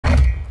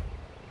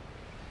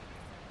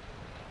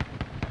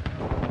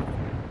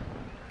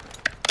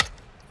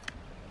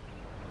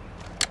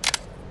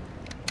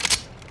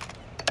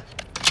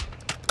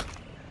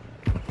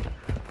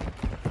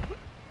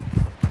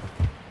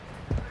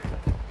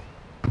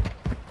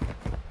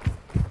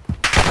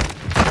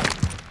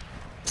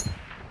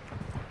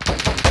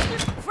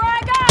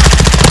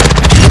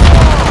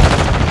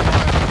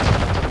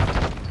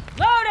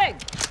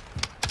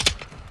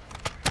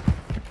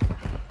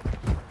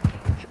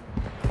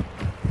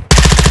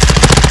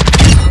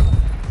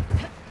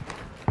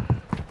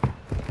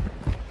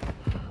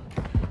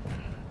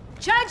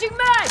Changing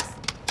mags!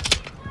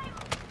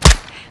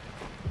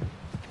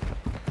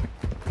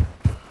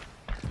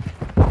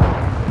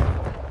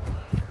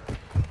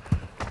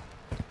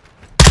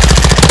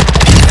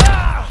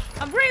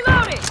 I'm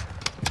reloading!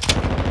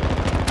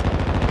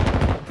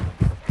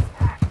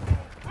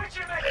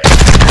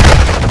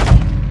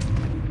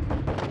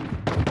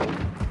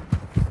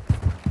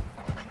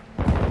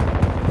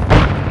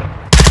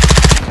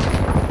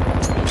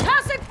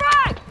 Tossing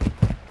frag!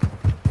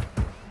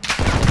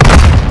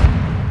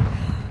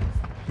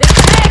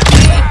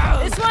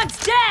 This one's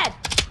dead!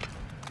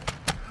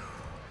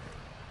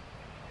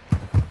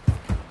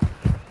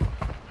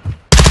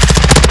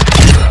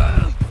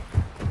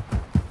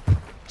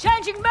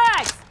 Changing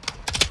mags!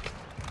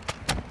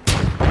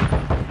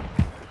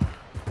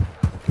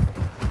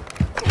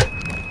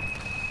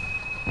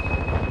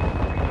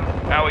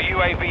 Our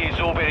UAV is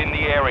orbiting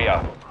the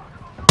area.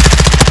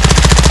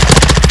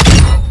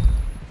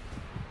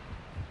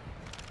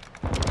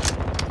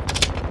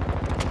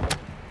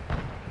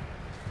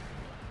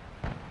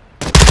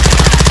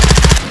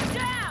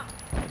 Down!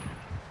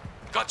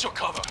 Got your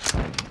cover.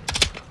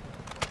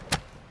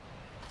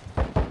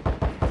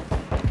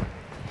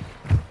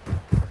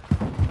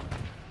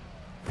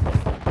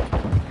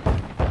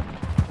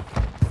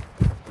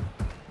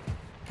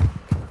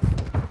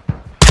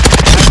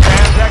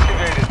 Hands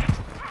activated.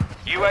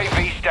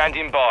 UAV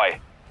standing by.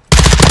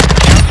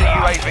 Counter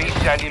UAV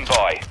standing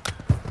by.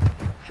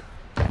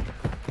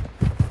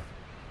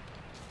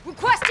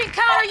 Requesting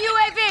counter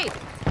UAV!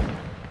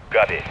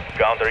 Copy.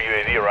 Counter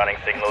UAV running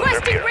signals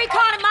Requesting appear.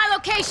 recon in my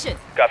location!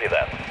 Copy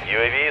that.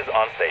 UAV is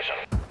on station.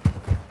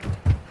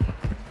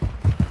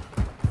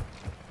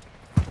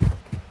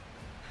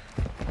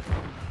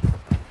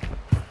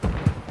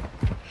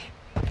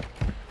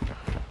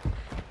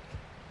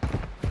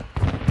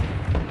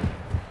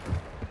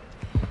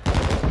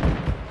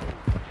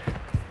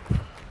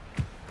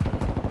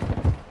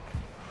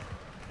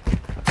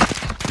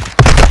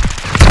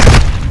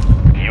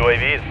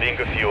 UAV is being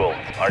fueled.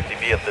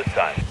 RTB at this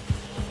time.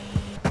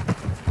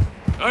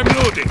 I'm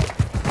loading.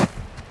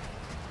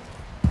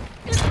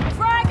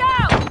 Frag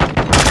out!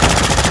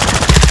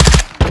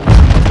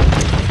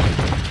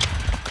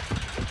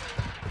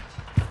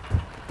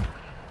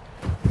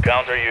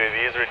 Counter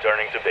UAV is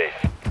returning to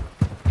base.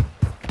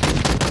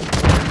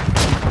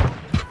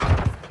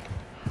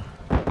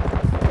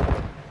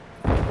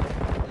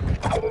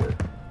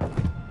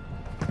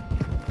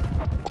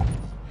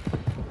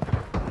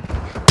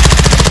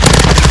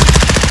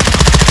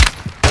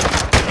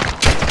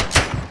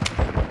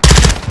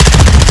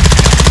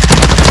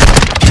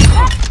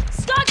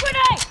 Stun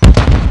grenade!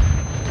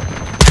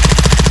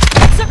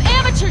 Some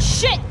amateur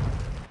shit!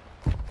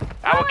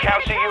 Our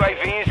counter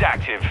UAV is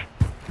active.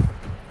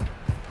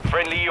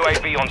 Friendly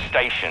UAV on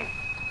station.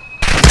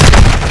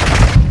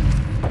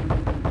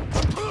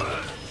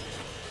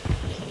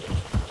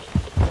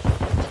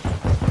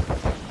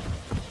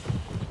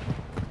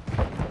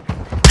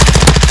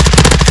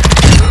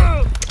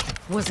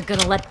 Wasn't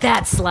gonna let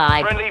that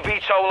slide. Friendly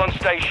VTOL on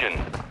station.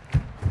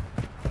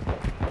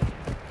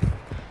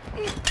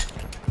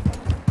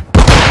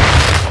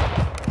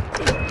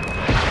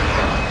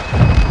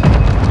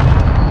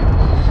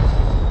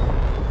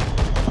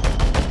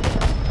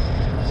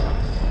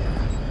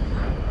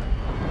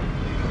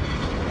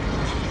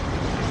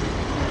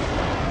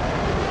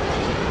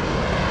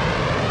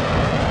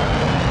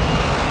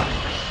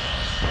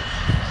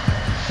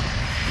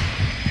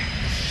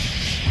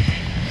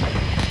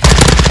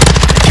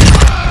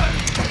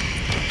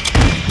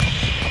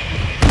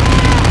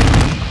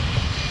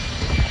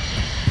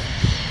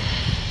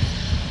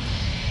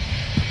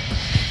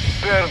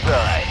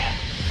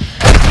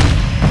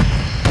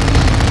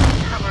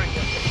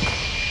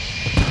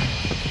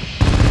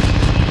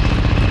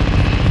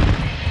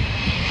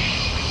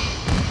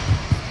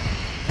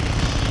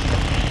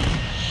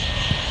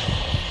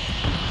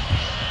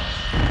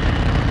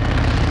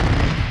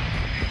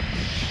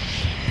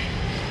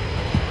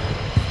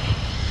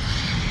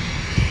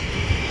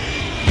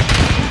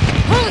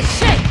 Holy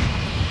shit!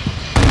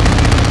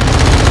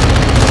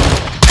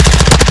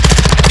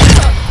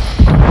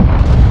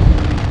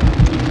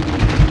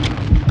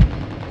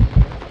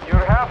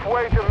 You're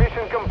halfway to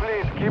mission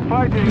complete. Keep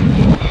fighting.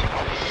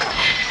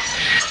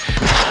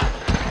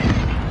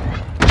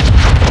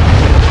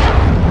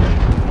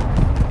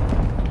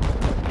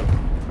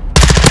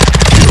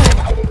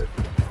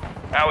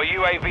 Our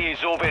UAV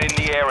is orbiting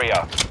the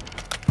area.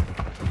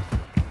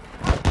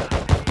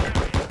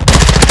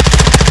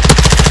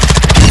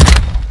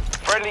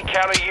 Friendly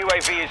counter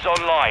UAV is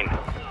online.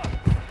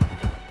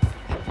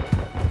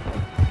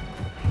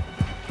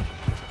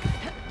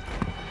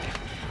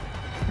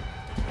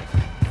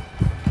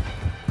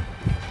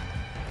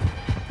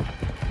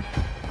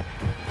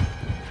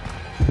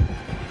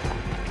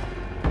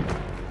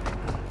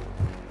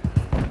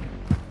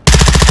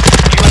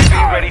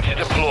 UAV ready to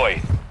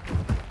deploy.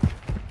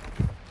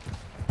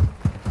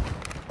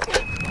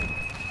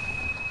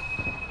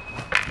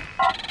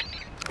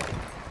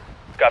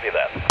 Copy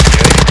that.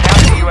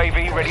 Counter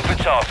UAV ready for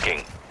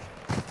tasking.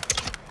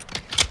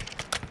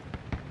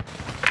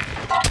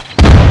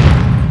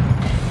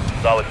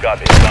 Solid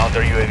copy.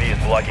 Counter UAV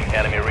is blocking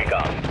enemy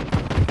recon.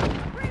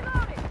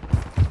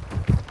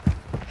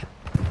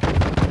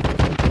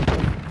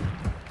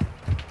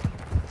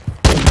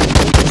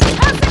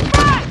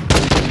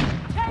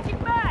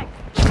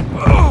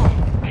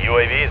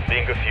 UAV is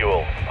being a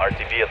fuel.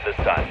 RTB at this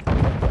time.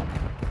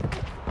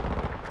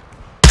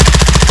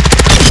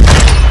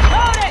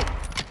 Loading!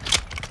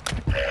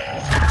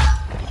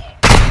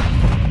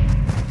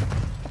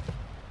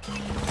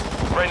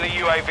 Friendly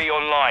UAV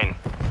online.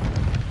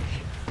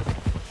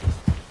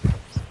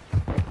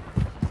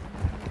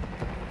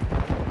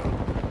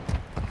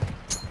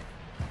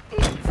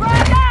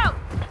 Frag out!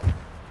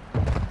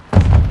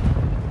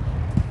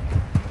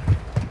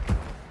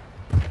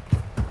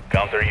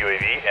 Counter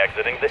UAV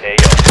exiting the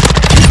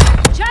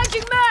AO.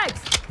 Changing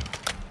mags!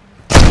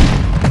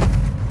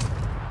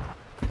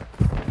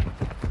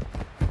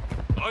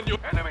 On your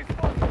enemy.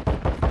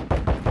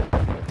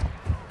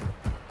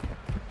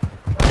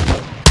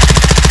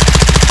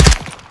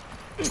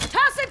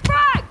 Tossing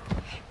frag!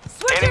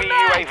 Switching Enemy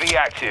mags! UAV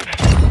active.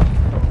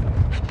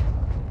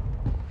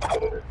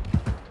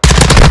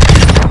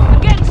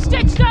 Getting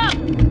stitched up!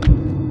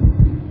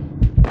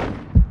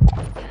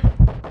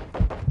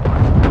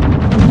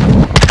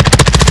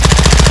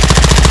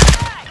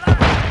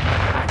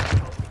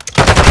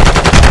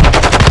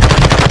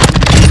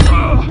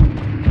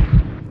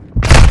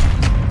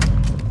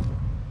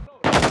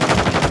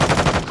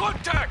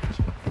 Contact!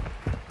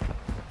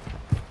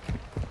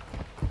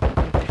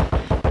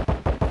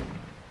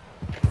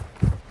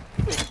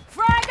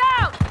 Frag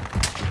out!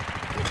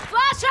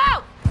 Flash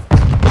out!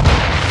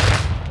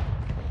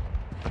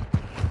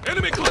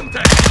 Enemy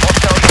contact!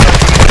 Hostile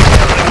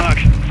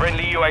UAV.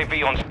 Friendly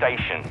UAV on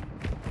station.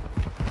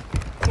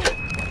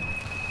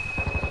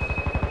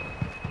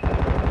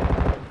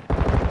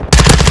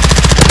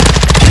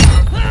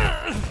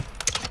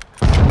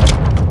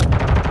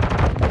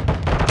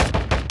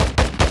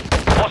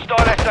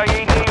 Hostile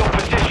SAE near your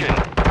position.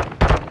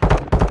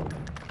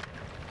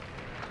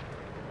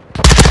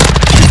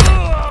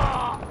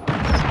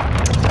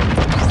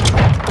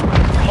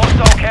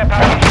 Hostile care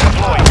package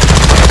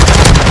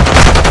deployed.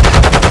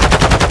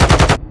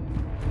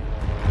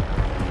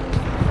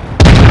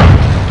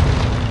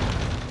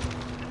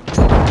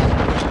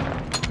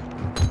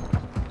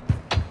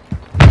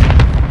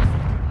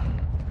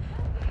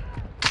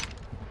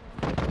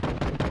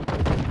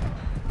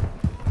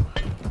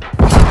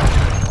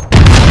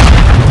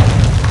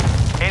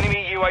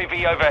 Enemy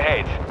UAV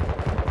overhead.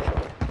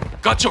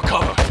 Got your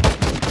cover.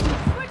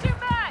 Switching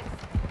mags!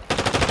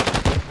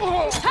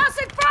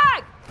 Tossing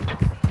frag!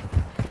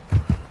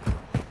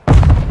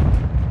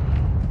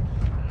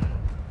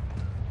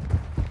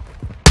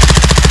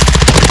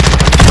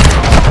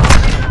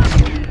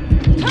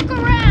 Took a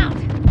round!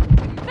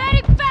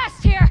 Very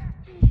fast here!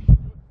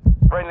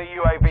 Friendly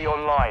UAV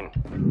online.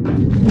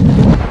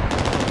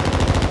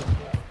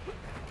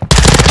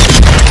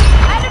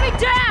 Enemy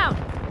down!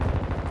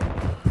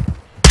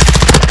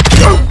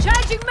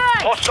 Changing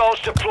mags! Hostiles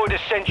deployed a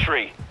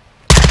sentry.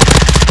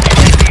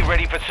 UAV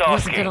ready for Wasn't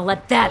tasking. gonna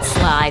let that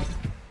slide.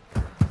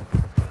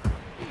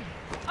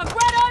 I'm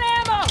red on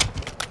ammo!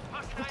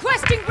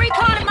 Requesting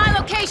recon in my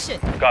location!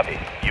 Copy.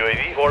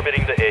 UAV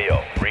orbiting the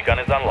AO. Recon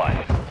is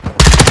online.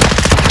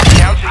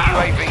 Counter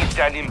UAV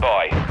standing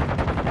by.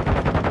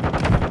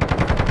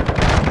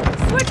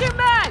 Switching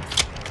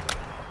mags!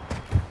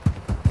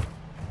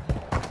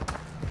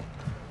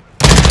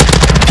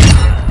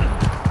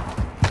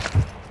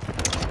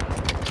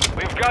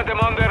 We've got them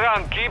on the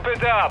run. Keep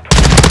it up.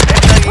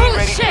 SAE Holy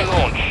ready shit. to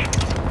launch.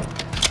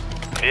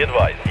 Be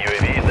advised,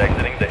 UAV is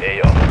exiting the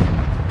AO.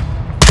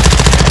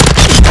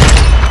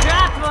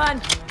 Dropped one!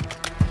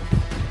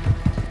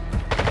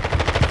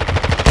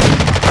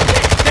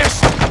 There's...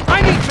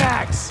 I need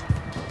bags!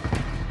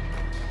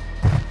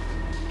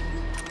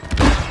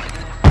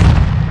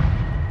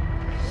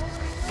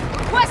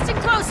 Requesting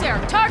close air.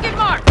 Target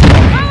marked.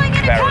 Throwing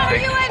in a Barrel counter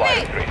station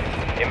flight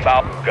UAV! 3.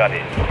 Inbound. Got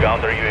it.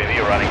 Counter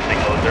UAV running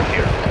signals are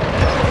here.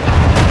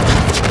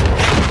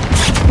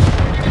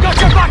 Got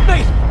your back,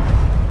 mate!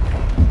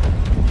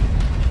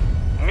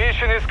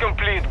 Mission is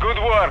complete. Good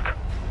work.